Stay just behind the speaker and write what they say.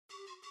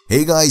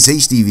Hey guys,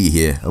 HDvee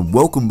here, and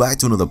welcome back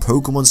to another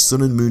Pokemon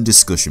Sun and Moon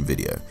discussion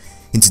video.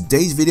 In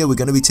today's video we're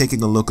going to be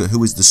taking a look at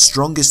who is the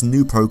strongest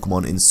new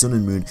Pokemon in Sun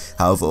and Moon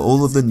out of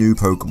all of the new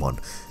Pokemon.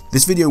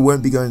 This video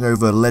won't be going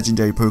over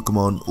legendary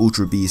Pokemon,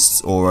 Ultra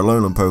Beasts, or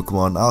Alolan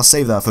Pokemon. I'll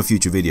save that for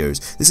future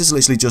videos. This is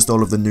literally just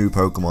all of the new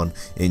Pokemon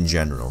in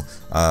general.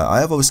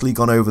 I have obviously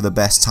gone over the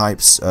best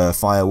types,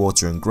 Fire,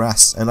 Water, and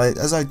Grass, and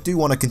as I do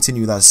want to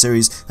continue that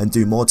series and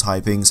do more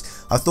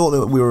typings, I thought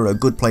that we were at a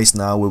good place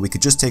now where we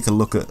could just take a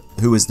look at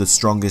who is the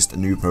strongest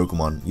new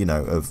Pokemon, you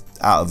know,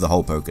 out of the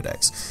whole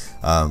Pokedex.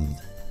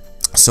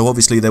 So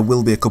obviously there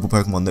will be a couple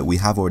Pokemon that we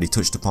have already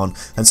touched upon,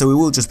 and so we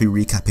will just be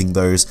recapping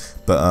those,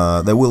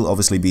 but there will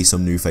obviously be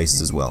some new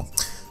faces as well.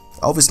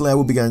 Obviously I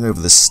will be going over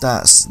the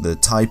stats, the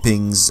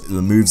typings,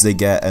 the moves they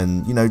get,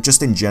 and you know,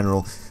 just in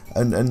general,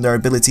 and their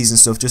abilities and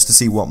stuff, just to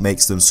see what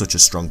makes them such a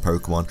strong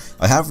Pokemon.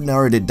 I have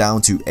narrowed it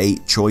down to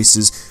 8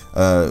 choices,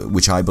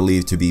 which I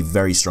believe to be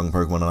very strong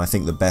Pokemon, and I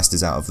think the best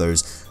is out of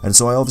those. And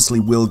so I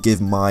obviously will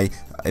give my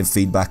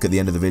feedback at the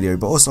end of the video,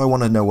 but also I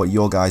want to know what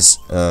your guys'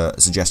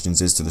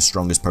 suggestions is to the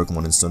strongest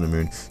Pokemon in Sun and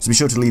Moon, so be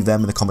sure to leave them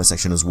in the comment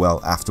section as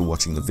well after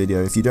watching the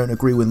video if you don't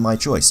agree with my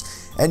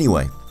choice.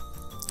 Anyway,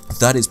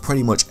 that is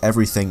pretty much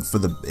everything for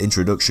the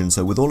introduction,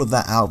 so with all of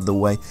that out of the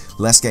way,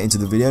 let's get into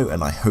the video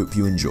and I hope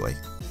you enjoy.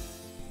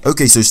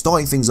 Okay, so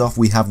starting things off,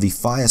 we have the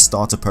Fire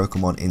starter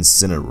Pokemon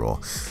Incineroar.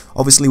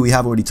 Obviously, we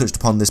have already touched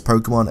upon this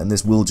Pokemon, and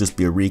this will just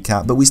be a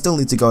recap, but we still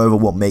need to go over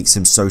what makes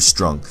him so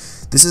strong.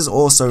 This is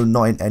also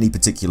not in any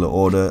particular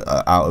order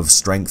out of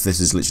strength. This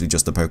is literally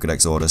just a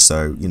Pokedex order,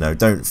 so, you know,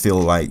 don't feel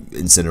like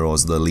Incineroar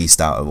is the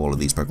least out of all of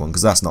these Pokemon,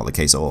 because that's not the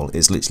case at all.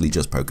 It's literally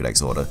just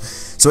Pokedex order.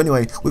 So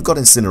anyway, we've got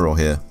Incineroar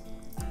here,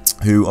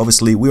 who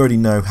obviously we already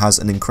know has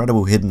an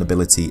incredible hidden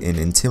ability in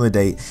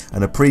Intimidate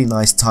and a pretty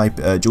nice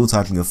dual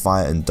typing of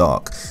Fire and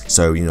Dark,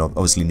 so you know,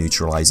 obviously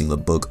neutralizing the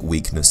bug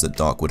weakness that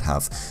Dark would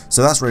have,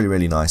 so that's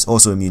really nice.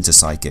 Also immune to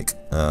Psychic,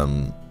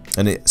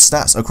 and its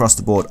stats across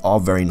the board are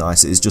very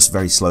nice. It is just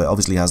very slow. It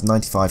obviously has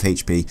 95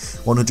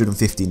 HP,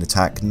 115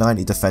 attack,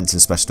 90 defense and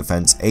special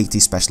defense, 80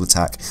 special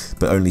attack,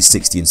 but only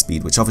 60 in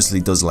speed, which obviously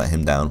does let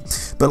him down.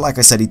 But like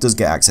I said, he does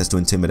get access to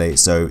Intimidate,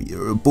 so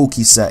a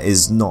bulky set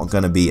is not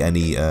going to be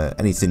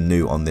anything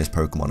new on this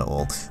Pokemon at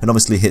all. And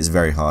obviously hits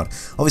very hard.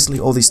 Obviously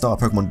all these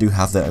starter Pokemon do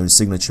have their own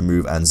signature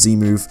move and Z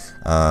move.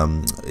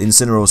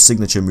 Incineroar's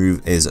signature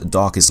move is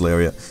Darkest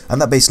Lariat,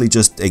 and that basically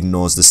just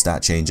ignores the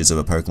stat changes of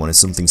a Pokemon. If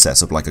something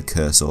sets up like a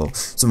curse or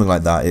something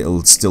like that,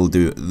 it'll still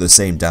do the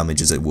same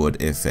damage as it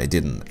would if it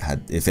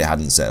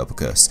hadn't set up a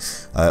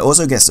curse. It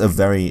also gets a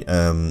very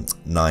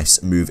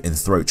nice move in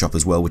Throat Chop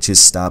as well, which is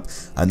Stab,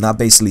 and that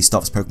basically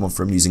stops Pokemon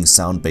from using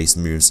sound-based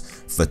moves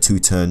for 2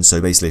 turns. So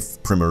basically,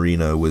 if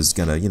Primarina was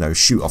gonna, you know,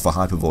 shoot off a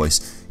Hyper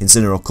Voice,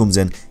 Incineroar comes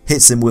in,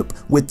 hits him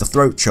with the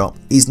Throat Chop.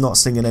 He's not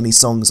singing any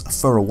songs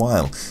for a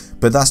while.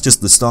 But that's just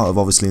the start of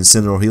obviously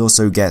Incineroar. He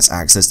also gets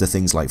access to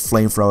things like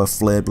Flamethrower,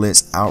 Flare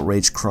Blitz,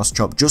 Outrage, Cross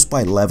Chop, just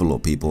by level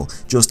up, people.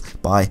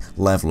 Just by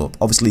level up.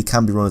 Obviously, he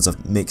can be run as a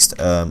mixed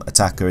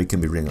attacker, he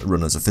can be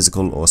run as a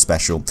physical or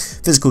special.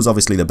 Physical is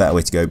obviously the better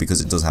way to go because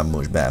it does have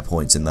much better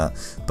points in that.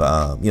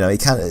 But, you know,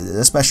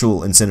 a special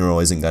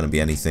Incineroar isn't going to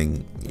be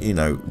anything, you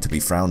know, to be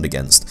frowned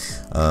against.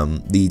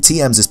 The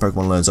TMs this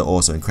Pokemon learns are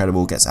also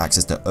incredible. Gets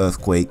access to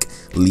Earthquake,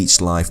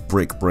 Leech Life,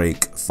 Brick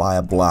Break,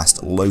 Fire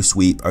Blast, Low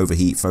Sweep,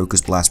 Overheat,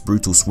 Focus Blast,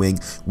 Brutal Swing,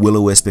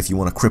 Will-O-Wisp if you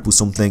want to cripple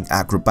something,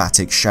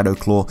 Acrobatic, Shadow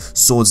Claw,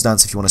 Swords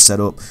Dance if you want to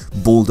set up,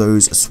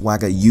 Bulldoze,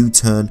 Swagger,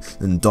 U-Turn,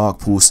 and Dark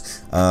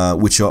Pulse,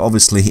 which are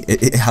obviously,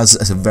 it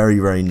has a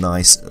very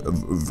nice,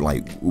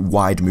 like,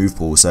 wide move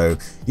pool, so,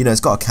 you know, it's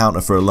got a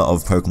counter for a lot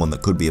of Pokemon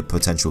that could be a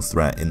potential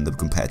threat in the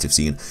competitive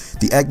scene.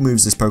 The egg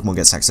moves this Pokemon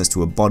gets access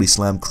to a Body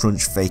Slam,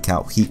 Crunch, Fake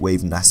Out, Heat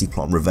Wave, Nasty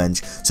Plot, and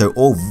Revenge, so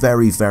all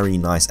very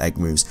nice egg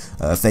moves.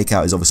 Fake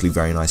Out is obviously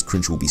very nice,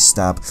 Crunch will be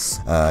Stab,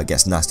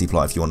 gets Nasty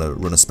Plot if you want to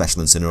run a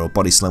special Incineroar,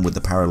 Body Slam with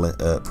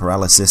the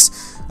Paralysis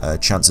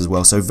chance as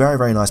well, so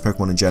very nice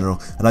Pokemon in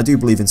general, and I do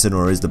believe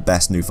Incineroar is the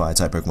best new Fire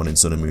type Pokemon in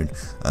Sun and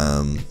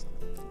Moon.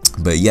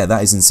 But yeah,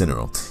 that is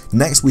Incineroar.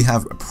 Next we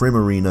have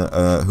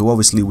Primarina, who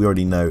obviously we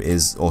already know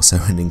is also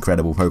an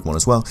incredible Pokemon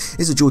as well.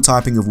 It's a dual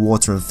typing of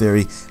Water and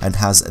Fury and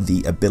has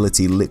the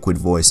ability Liquid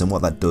Voice, and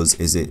what that does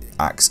is it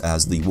acts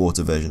as the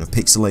water version of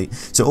Pixelate.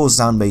 So all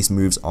sound-based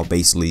moves are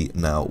basically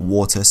now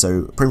water,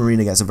 so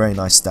Primarina gets a very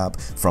nice stab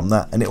from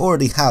that, and it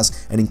already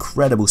has an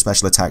incredible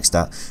special attack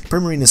stat.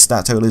 Primarina's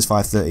stat total is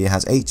 530, it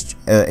has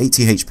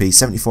 80 HP,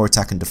 74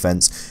 attack and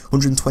defense,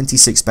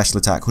 126 special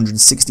attack,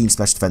 116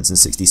 special defense, and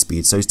 60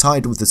 speed, so it's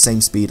tied with the same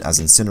speed as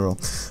Incineroar,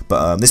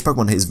 but this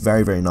Pokemon is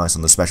very nice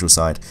on the special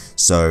side,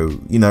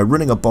 so, you know,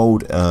 running a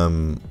bold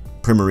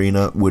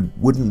Primarina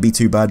wouldn't be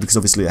too bad because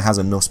obviously it has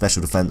enough special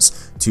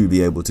defense to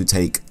be able to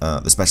take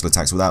the special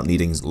attacks without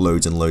needing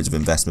loads and loads of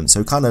investment,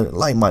 so kind of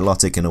like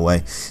Milotic in a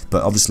way,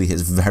 but obviously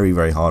hits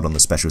very hard on the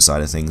special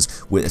side of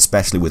things,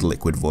 especially with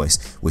Liquid Voice,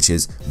 which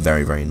is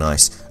very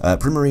nice.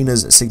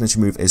 Primarina's signature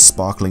move is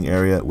Sparkling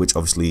Area, which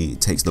obviously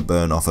takes the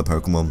burn off a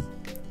Pokemon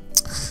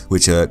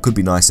which could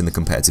be nice in the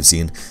competitive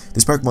scene.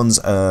 This Pokemon's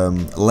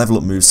level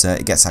up moveset,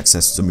 it gets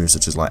access to moves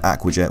such as like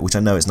Aqua Jet, which I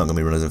know it's not going to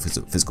be run as a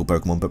physical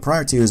Pokemon, but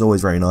Priority is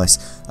always very nice.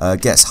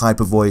 Gets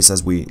Hyper Voice,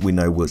 as we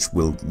know, which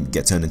will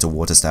get turned into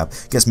Water Stab.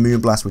 Gets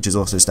Moonblast, which is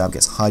also Stab.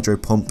 Gets Hydro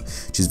Pump,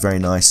 which is very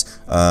nice.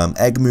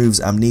 Egg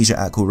moves, Amnesia,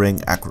 Aqua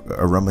Ring,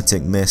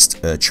 Aromatic Mist,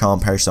 Charm,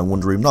 Perish on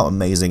Wonder Room. Not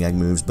amazing egg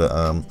moves, but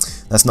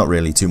that's not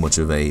really too much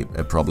of a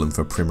problem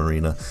for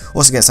Primarina.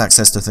 Also gets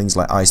access to things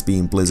like Ice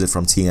Beam, Blizzard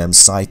from TM,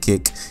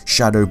 Psychic,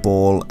 Shadow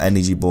Ball,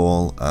 Energy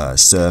Ball,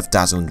 Surf,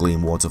 Dazzling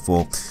Gleam,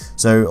 Waterfall.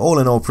 So all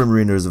in all,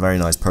 Primarina is a very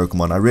nice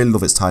Pokemon. I really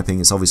love its typing.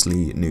 It's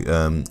obviously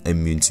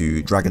immune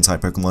to Dragon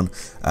type Pokemon,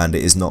 and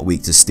it is not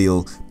weak to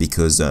Steel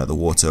because the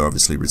water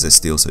obviously resists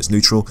Steel, so it's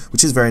neutral,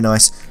 which is very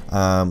nice.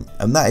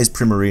 And that is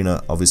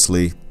Primarina,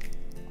 obviously.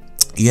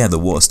 Yeah, the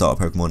water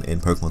starter Pokemon in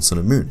Pokemon Sun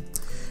and Moon.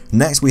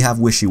 Next we have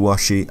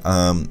Wishy-Washy.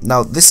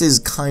 Now this is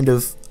kind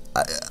of...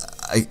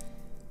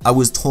 I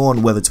was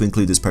torn whether to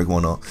include this Pokemon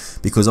or not,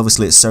 because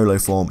obviously its solo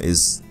form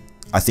is...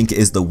 I think it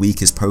is the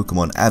weakest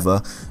Pokemon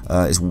ever.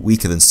 It's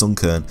weaker than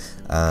Sunkern,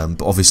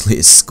 but obviously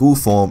its school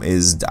form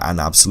is an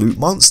absolute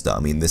monster. I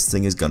mean, this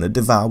thing is going to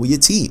devour your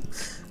team.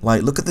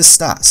 Like, look at the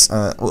stats.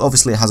 Well,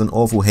 obviously it has an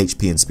awful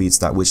HP and speed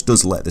stat, which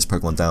does let this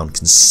Pokemon down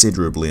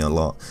considerably a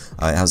lot.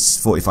 It has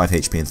 45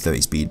 HP and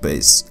 30 speed, but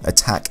its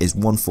attack is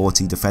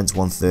 140, defense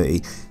 130,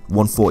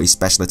 140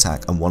 special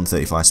attack, and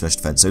 135 special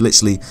defense. So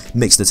literally,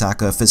 mixed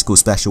attacker, physical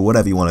special,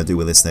 whatever you want to do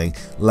with this thing,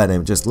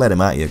 just let him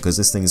at you, because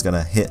this thing is going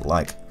to hit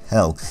like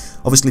hell.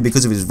 Obviously,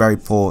 because of its very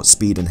poor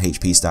speed and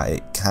HP stat,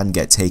 it can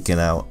get taken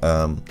out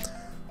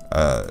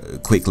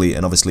quickly,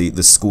 and obviously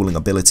the schooling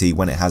ability,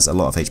 when it has a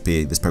lot of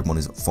HP, this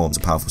Pokemon forms a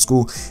powerful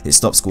school. It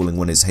stops schooling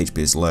when its HP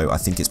is low. I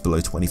think it's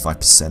below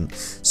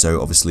 25%,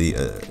 so obviously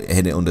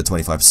hit it under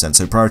 25%,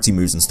 so priority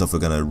moves and stuff are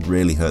going to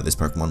really hurt this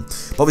Pokemon.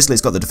 But obviously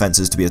it's got the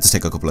defenses to be able to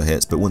take a couple of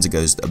hits, but once it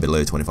goes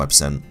below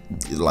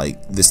 25%,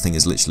 like, this thing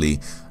is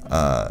literally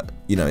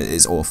you know,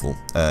 it's awful.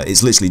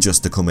 It's literally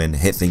just to come in,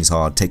 hit things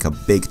hard, take a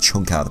big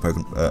chunk out of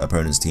the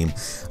opponent's team,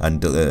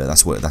 and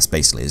that's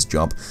basically his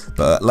job.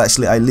 But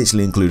actually, I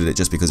literally included it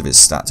just because of its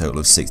stat total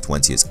of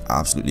 620. It's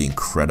absolutely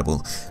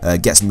incredible.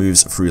 Gets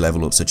moves through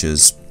level up such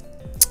as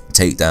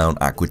Takedown,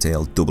 Aqua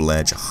Tail, Double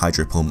Edge,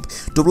 Hydro Pump.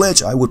 Double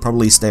Edge I would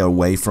probably stay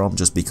away from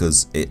just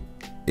because it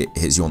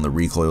hits you on the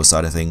recoil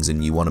side of things,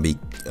 and you want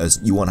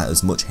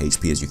as much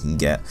HP as you can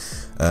get.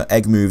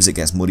 Egg moves, it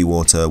gets Muddy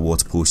Water,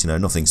 Water Pulse, you know,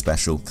 nothing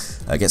special.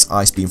 Gets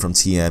Ice Beam from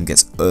TM,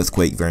 gets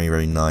Earthquake, very,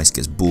 very nice,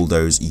 gets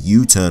Bulldoze,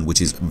 U-Turn,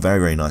 which is very,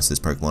 very nice, this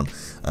Pokemon,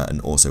 and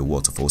also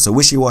Waterfall. So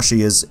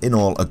Wishy-Washy is, in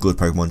all, a good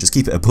Pokemon. Just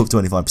keep it above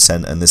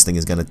 25%, and this thing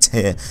is going to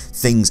tear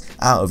things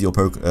out of your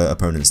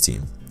opponent's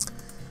team.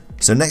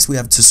 So next we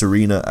have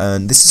Tessarina,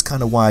 and this is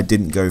kind of why I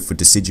didn't go for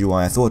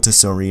Decidueye. I thought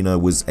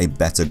Tessarina was a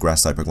better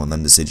grass type Pokemon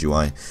than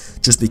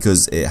Decidueye, just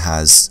because it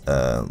has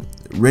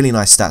really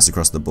nice stats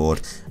across the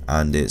board,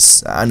 and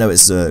I know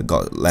it's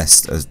got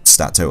less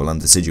stat total than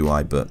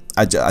Decidueye, but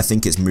I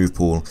think its move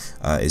pool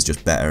is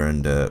just better,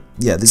 and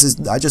yeah,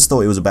 I just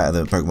thought it was a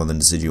better Pokemon than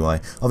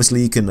Decidueye.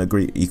 Obviously,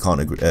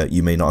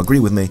 you may not agree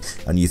with me,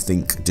 and you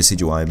think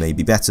Decidueye may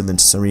be better than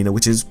Tessarina,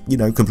 which is, you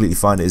know, completely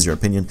fine. It is your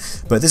opinion,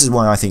 but this is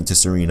why I think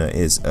Tessarina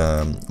is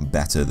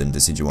better than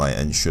Decidueye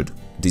and should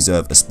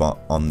deserve a spot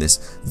on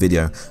this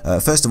video.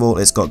 First of all,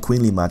 it's got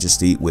Queenly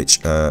Majesty,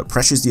 which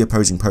pressures the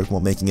opposing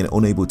Pokemon, making it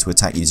unable to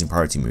attack using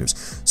priority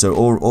moves. So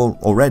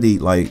already,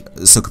 like,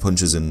 Sucker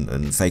Punches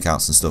and Fake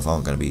Outs and stuff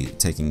aren't going to be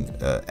taking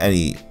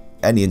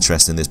any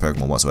interest in this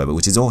Pokemon whatsoever,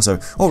 which is also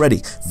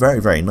already very,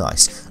 very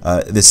nice.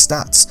 The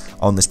stats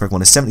on this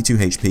Pokemon is 72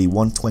 HP,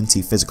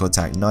 120 physical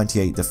attack,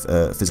 98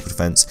 physical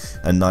defense,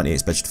 and 98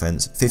 special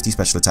defense, 50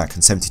 special attack,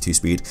 and 72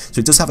 speed. So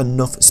it does have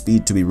enough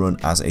speed to be run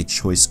as a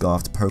Choice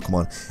Scarfed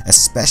Pokemon,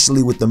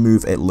 especially with the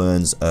move it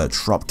learns,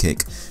 Trop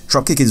Kick.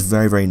 Trop Kick is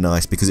very, very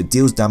nice because it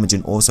deals damage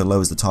and also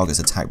lowers the target's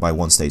attack by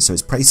 1 stage. So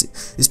it's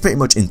pretty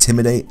much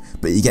Intimidate,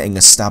 but you're getting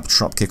a Stab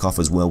Trop Kick off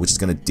as well, which is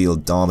going to deal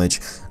damage.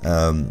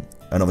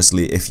 And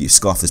obviously, if you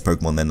scarf this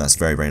Pokemon, then that's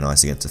very, very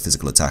nice against a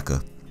physical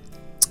attacker.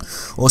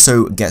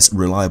 Also gets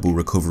Reliable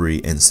Recovery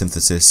in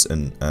Synthesis,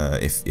 and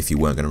if you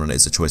weren't going to run it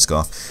as a Choice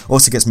Scarf.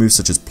 Also gets moves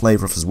such as Play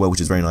Rough as well,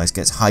 which is very nice.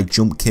 Gets High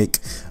Jump Kick,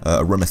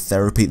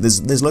 Aromatherapy.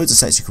 There's loads of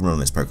sets you can run on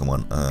this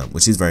Pokemon,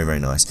 which is very, very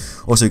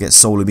nice. Also gets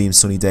Solar Beam,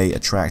 Sunny Day,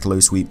 Attract, Low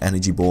Sweep,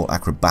 Energy Ball,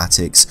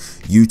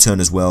 Acrobatics, U-Turn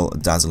as well,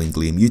 Dazzling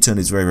Gleam. U-Turn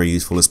is very, very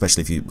useful,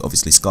 especially if you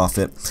obviously scarf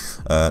it,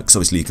 because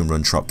obviously you can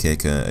run Trop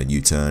Kick and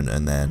U-Turn,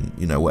 and then,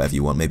 you know, whatever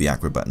you want, maybe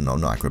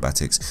not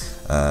Acrobatics.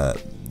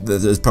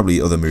 There's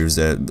probably other moves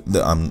there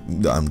that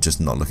I'm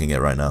just not looking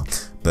at right now.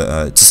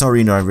 But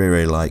Tessarina I really,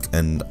 really like,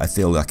 and I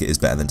feel like it is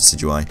better than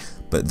Decidueye,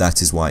 but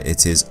that is why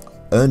it has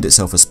earned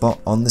itself a spot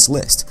on this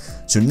list.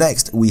 So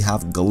next we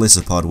have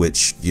Golispod,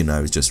 which, you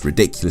know, is just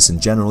ridiculous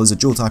in general. Is a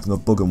dual typing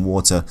of Bug and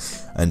Water,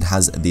 and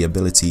has the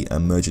ability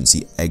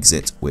Emergency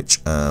Exit, which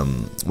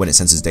when it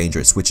senses danger,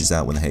 it switches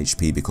out when the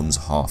HP becomes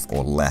half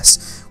or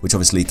less, which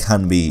obviously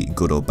can be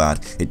good or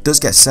bad. It does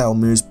get Settle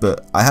moves,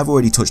 but I have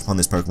already touched upon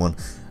this Pokemon,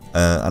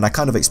 and I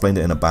kind of explained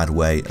it in a bad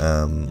way.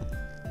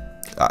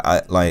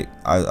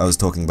 I was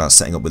talking about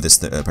setting up with this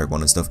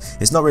Pokemon and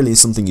stuff. It's not really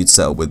something you'd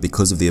set up with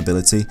because of the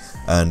ability,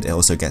 and it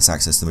also gets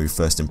access to the move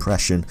First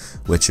Impression,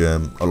 which a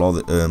lot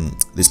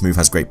of this move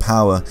has great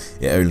power.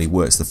 It only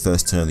works the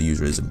first turn the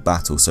user is in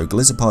battle. So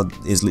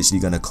Golispod is literally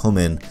going to come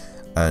in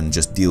and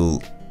just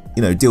deal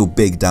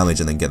big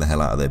damage and then get the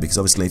hell out of there, because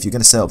obviously if you're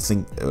going to set up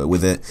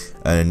with it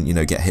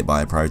and get hit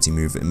by a priority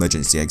move,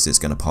 emergency exit's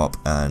going to pop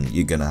and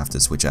you're going to have to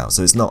switch out.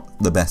 So it's not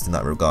the best in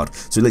that regard.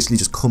 So it literally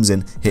just comes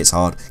in, hits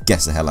hard,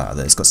 gets the hell out of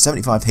there. It's got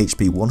 75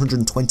 HP,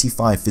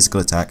 125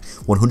 physical attack,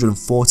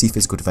 140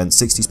 physical defense,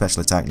 60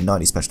 special attack,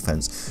 90 special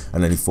defense,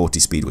 and only 40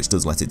 speed, which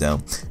does let it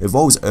down. It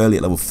evolves early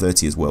at level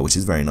 30 as well, which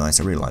is very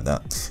nice. I really like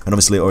that. And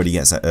obviously it already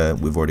gets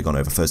we've already gone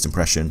over First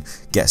Impression,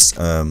 gets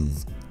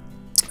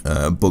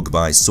Bug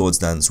Bite, Swords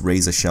Dance,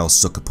 Razor Shell,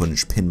 Sucker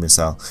Punch, Pin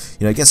Missile.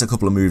 It gets a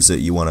couple of moves that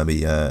you want to be,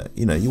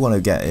 you want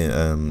to get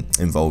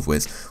involved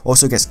with.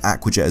 Also gets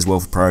Aqua Jet as well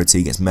for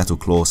priority. Gets Metal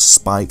Claw,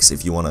 Spikes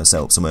if you want to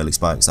set up some early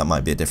spikes. That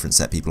might be a different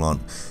set people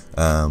aren't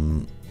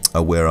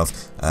aware of.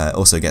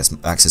 Also gets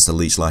access to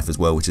Leech Life as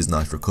well, which is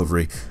nice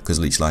recovery, because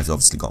Leech Life has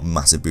obviously got a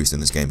massive boost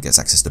in this game. Gets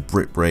access to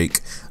Brick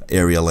Break,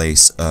 Aerial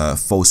Ace,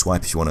 False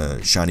Swipe if you want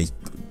a shiny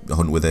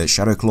hunt with it,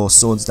 Shadow Claw,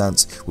 Swords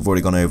Dance, we've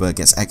already gone over,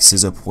 gets X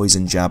Scissor,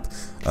 Poison Jab,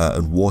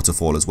 and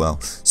Waterfall as well.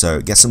 So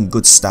it gets some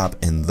good stab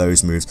in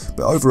those moves.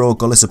 But overall,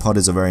 Golispod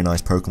is a very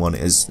nice Pokemon.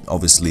 It is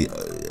obviously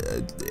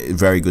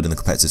very good in the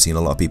competitive scene.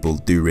 A lot of people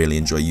do really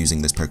enjoy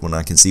using this Pokemon, and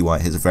I can see why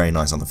it is very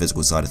nice on the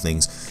physical side of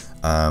things.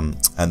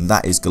 And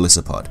that is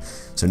Golispod.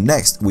 So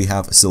next we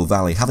have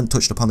Silvally. Haven't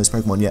touched upon this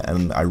Pokemon yet,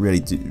 and I really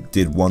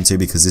did want to,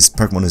 because this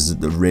Pokemon is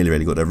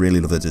really good. I really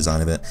love the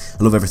design of it.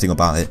 I love everything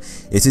about it.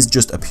 It is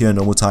just a pure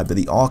normal type, but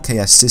the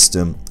RKS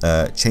system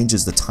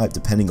changes the type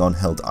depending on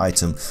held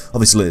item.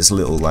 Obviously it's a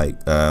little bit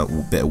of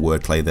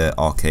wordplay there.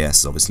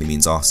 RKS obviously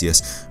means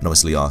Arceus, and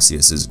obviously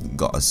Arceus has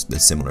got a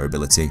similar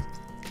ability.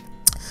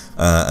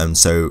 And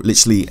so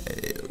literally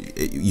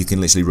you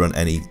can literally run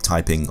any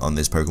typing on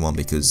this Pokemon,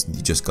 because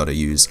you just got to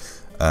use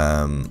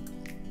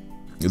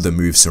the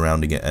move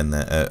surrounding it and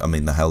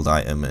the held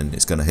item, and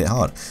it's going to hit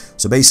hard.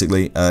 So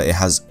basically it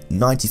has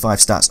 95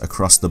 stats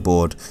across the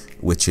board,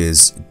 which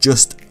is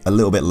just a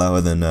little bit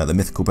lower than the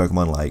mythical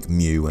Pokemon like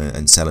Mew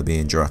and Celebi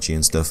and Jirachi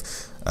and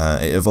stuff.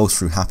 It evolves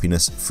through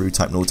Happiness, through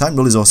Type Null. Type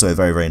Null is also a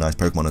very nice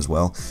Pokemon as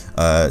well.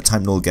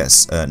 Type Null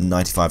gets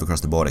 95 across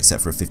the board,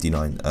 except for a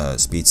 59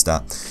 speed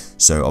stat.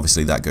 So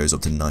obviously that goes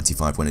up to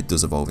 95 when it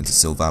does evolve into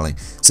Silvally.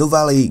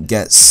 Silvally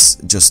gets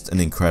just an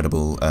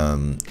incredible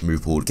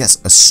move pool. It gets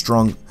a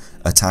strong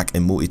attack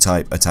and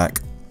multi-type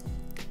attack,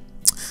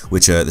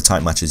 which the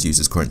type matches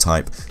uses current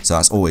type, so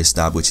that's always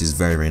stab, which is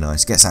very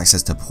nice. Gets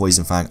access to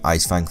Poison Fang,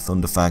 Ice Fang,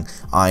 Thunder Fang,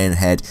 Iron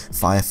Head,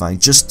 Fire Fang,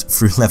 just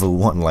through level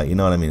 1, like, you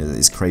know what I mean?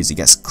 It's crazy.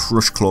 Gets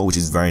Crush Claw, which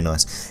is very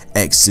nice.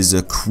 X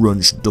Scissor,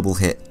 Crunch, Double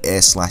Hit,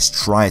 Air Slash,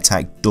 Tri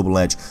Attack, Double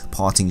Edge,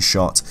 Parting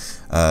Shot.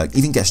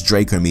 Even gets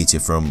Draco Meteor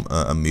from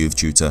a move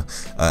tutor,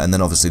 and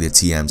then obviously the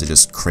TMs are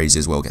just crazy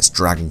as well. Gets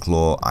Dragon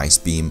Claw, Ice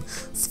Beam,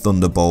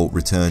 Thunderbolt,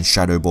 Return,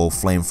 Shadow Ball,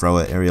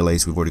 Flamethrower, Aerial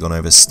Ace, we've already gone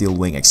over, Steel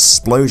Wing,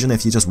 Explosion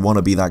if you just want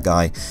to be that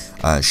guy,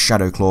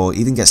 Shadow Claw,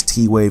 even gets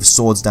T-Wave,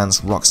 Swords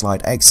Dance, Rock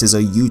Slide, X Scissor,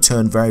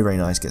 U-Turn, very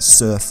nice, gets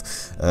Surf,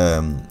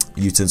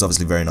 U-Turn's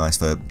obviously very nice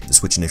for the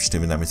switch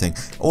initiative and everything.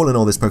 All in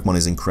all, this Pokemon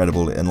is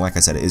incredible, and like I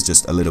said, it is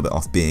just a little bit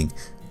off being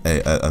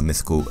a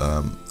mythical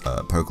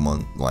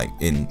Pokemon, like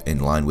in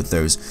line with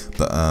those,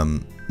 but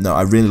no,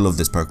 I really love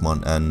this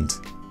Pokemon, and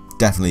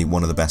definitely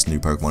one of the best new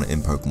Pokemon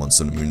in Pokemon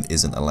Sun and Moon.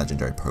 Isn't a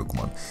legendary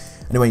Pokemon.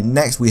 Anyway,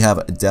 next we have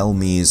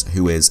Delmise,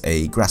 who is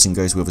a Grass and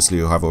Ghost. We obviously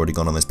have already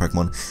gone on this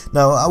Pokemon.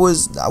 Now, I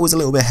was a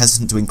little bit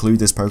hesitant to include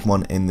this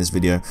Pokemon in this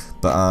video,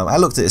 but I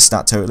looked at his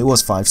stat total. It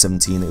was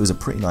 517. It was a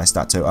pretty nice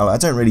stat total. I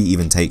don't really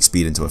even take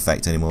speed into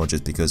effect anymore,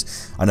 just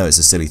because I know it's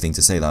a silly thing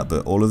to say that,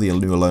 but all of the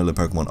new Alola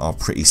Pokemon are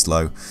pretty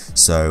slow.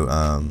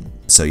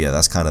 So yeah,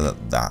 that's kind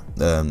of that.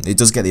 It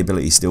does get the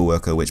ability Steel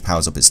Worker, which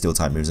powers up its Steel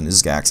type moves, and it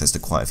does get access to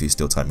quite a few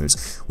Steel type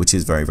moves, which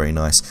is very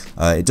nice.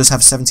 It does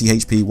have 70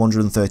 HP,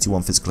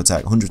 131 physical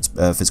attack, 100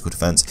 physical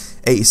defense,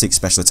 86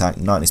 special attack,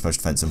 90 special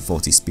defense, and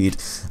 40 speed.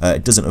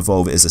 It doesn't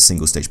evolve. It is a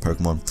single stage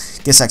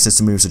Pokemon. Gets access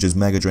to moves such as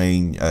Mega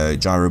Drain,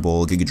 Gyro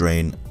Ball, Giga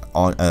Drain,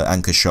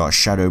 Anchor Shot,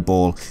 Shadow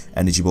Ball,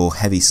 Energy Ball,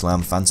 Heavy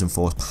Slam, Phantom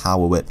Force,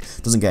 Power Whip.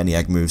 Doesn't get any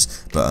egg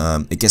moves,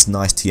 but it gets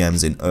nice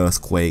TMs in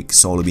Earthquake,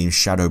 Solar Beam,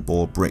 Shadow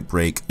Ball, Brick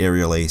Break,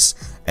 Aerial Ace,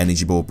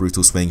 Energy Ball,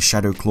 Brutal Swing,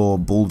 Shadow Claw,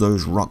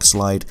 Bulldoze, Rock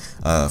Slide,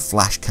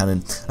 Flash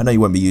Cannon. I know you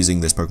won't be using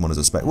this Pokemon as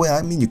a special. Well,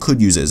 I mean, you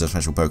could use it as a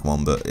special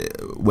Pokemon,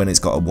 but when it's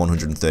got a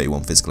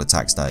 131 physical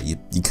attack stat,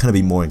 you're gonna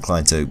be more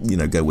inclined to,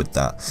 go with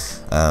that.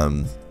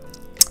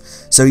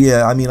 So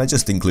yeah, I mean, I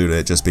just included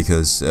it just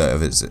because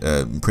of its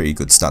pretty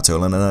good stat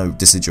total, and I know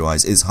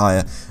Decidueye is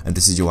higher, and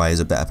Decidueye is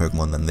a better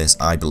Pokemon than this,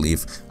 I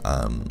believe.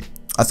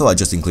 I thought I'd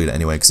just include it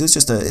anyway because it's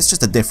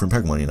just a different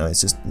Pokemon, you know.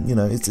 It's just, you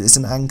know, it's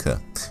an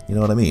anchor. You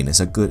know what I mean? It's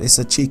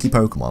a cheeky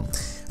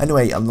Pokemon.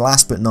 Anyway, and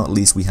last but not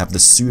least, we have the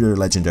pseudo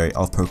legendary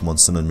of Pokemon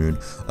Sun and Moon,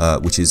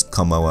 which is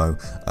Kommo-o.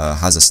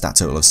 Has a stat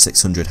total of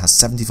 600, has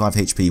 75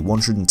 HP,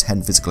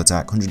 110 physical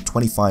attack,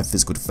 125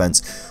 physical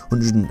defense,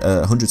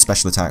 100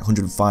 special attack,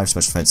 105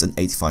 special defense, and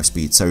 85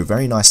 speed. So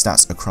very nice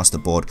stats across the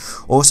board.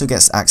 Also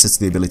gets access to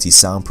the ability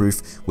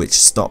Soundproof, which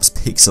stops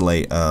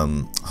Pixelate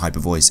Hyper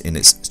Voice in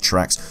its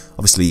tracks.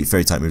 Obviously,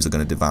 fairy type moves are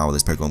going to devour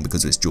this Pokemon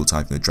because of its dual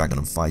typing with Dragon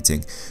and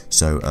Fighting.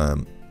 So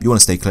you want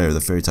to stay clear of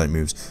the fairy type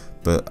moves.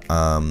 But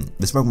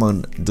this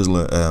Pokemon does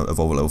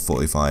evolve at level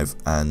 45,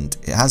 and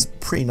it has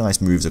pretty nice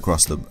moves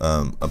across the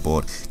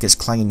board. It gets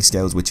Clanging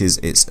Scales, which is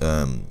its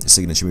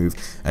signature move,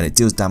 and it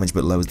deals damage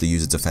but lowers the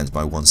user's defense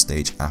by 1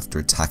 stage after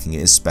attacking.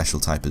 It is special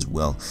type as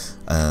well.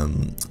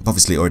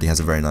 Obviously, it already has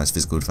a very nice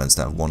physical defense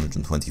stat of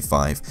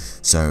 125.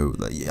 So,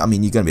 I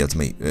mean, you're going to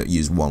be able to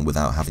use one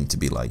without having to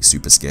be like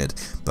super scared.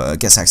 But it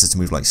gets access to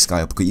moves like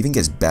Sky Uppercut, even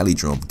gets Belly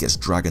Drum, gets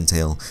Dragon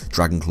Tail,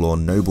 Dragon Claw,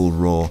 Noble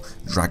Roar,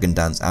 Dragon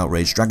Dance,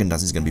 Outrage. Dragon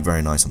Dance is going to be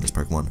very nice on this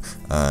Pokemon,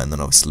 and then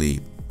obviously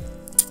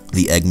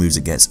the egg moves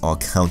it gets are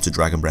Counter,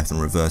 Dragon Breath,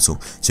 and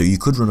Reversal. So you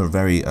could run a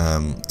very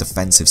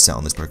defensive set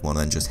on this Pokemon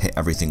and just hit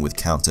everything with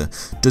Counter.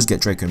 Does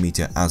get Draco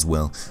Meteor as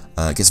well.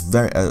 Gets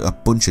a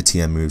bunch of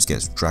TM moves.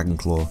 Gets Dragon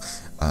Claw,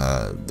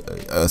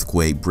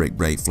 Earthquake, Brick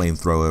Break,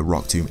 Flamethrower,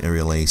 Rock Tomb,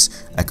 Aerial Ace,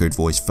 Echoed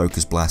Voice,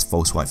 Focus Blast,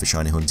 False Swipe for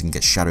Shiny Hunting.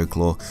 Gets Shadow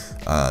Claw,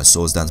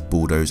 Swords Dance,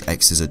 Bulldoze,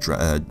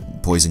 X-Scissor,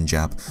 Poison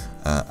Jab,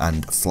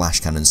 and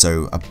Flash Cannon.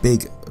 So a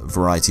big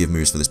variety of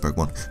moves for this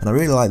Pokemon, and I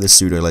really like this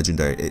pseudo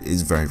legendary. It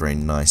is very, very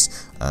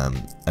nice,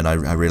 and I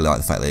really like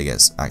the fact that it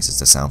gets access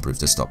to Soundproof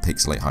to stop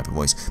Pixelate Hyper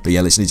Voice. But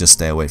yeah, literally just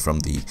stay away from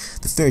the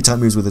fairy type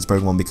moves with this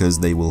Pokemon because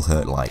they will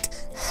hurt like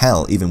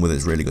hell, even with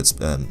its really good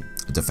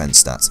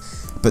defense stats.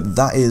 But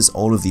that is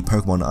all of the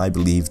Pokemon I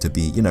believe to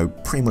be, you know,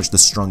 pretty much the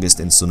strongest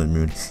in Sun and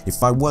Moon.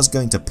 If I was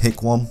going to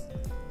pick one,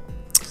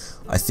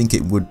 I think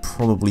it would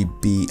probably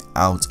be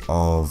out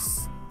of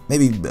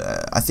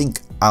I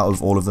think out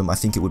of all of them, I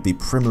think it would be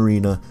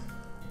Primarina,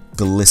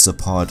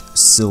 Golispod,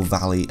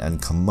 Silvally,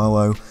 and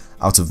Kommo-o.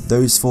 Out of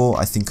those 4,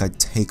 I think I'd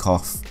take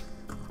off,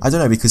 I don't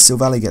know, because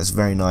Silvally gets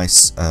very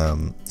nice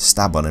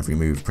stab on every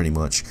move pretty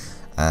much,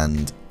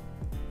 and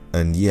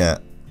yeah,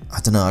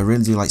 I don't know, I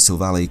really do like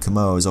Silvally.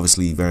 Kommo-o is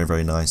obviously very,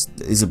 very nice.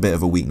 It is a bit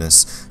of a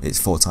weakness.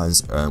 It's 4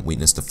 times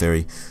weakness to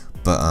Fairy.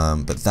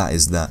 But that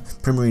is that.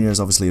 Primarina is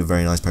obviously a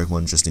very nice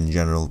Pokemon just in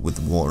general, with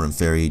Water and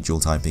Fairy dual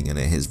typing, and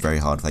it hits very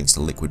hard thanks to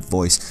Liquid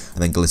Voice.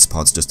 And then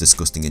Golispod's just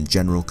disgusting in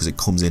general because it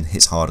comes in,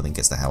 hits hard, and then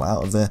gets the hell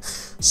out of there.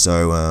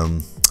 So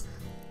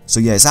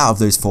yeah, it's out of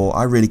those 4.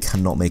 I really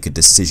cannot make a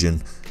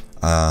decision.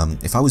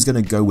 If I was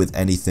gonna go with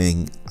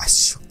anything,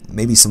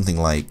 maybe something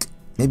like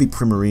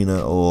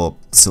Primarina or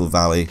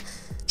Silvally.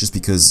 Just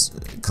because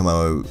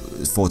Kommo-o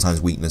is 4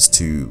 times weakness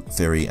to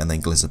Fairy, and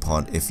then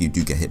Golispod, if you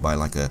do get hit by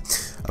like a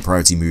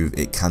priority move,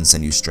 it can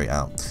send you straight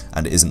out,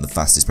 and it isn't the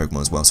fastest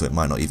Pokemon as well, so it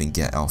might not even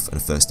get off a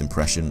first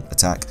impression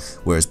attack,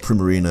 whereas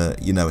Primarina,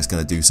 you know, it's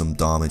going to do some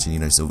damage, and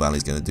you know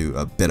Silvally's going to do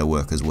a bit of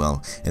work as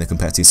well in a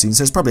competitive scene,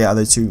 so it's probably out of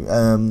those 2,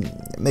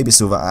 maybe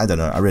Silvally, I don't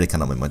know, I really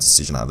cannot make my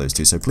decision out of those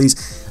 2, so please,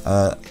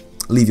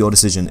 leave your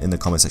decision in the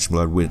comment section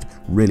below. We'd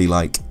really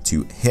like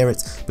to hear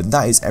it. But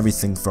that is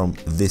everything from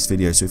this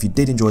video. So if you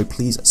did enjoy,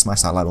 please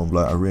smash that like button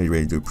below. I really,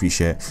 really do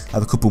appreciate it. I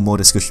have a couple more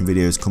discussion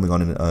videos coming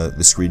on in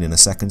the screen in a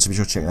second, so be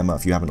sure to check them out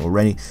if you haven't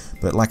already.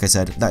 But like I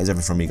said, that is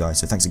everything from me, guys.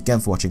 So thanks again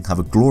for watching. Have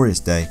a glorious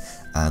day,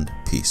 and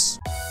peace.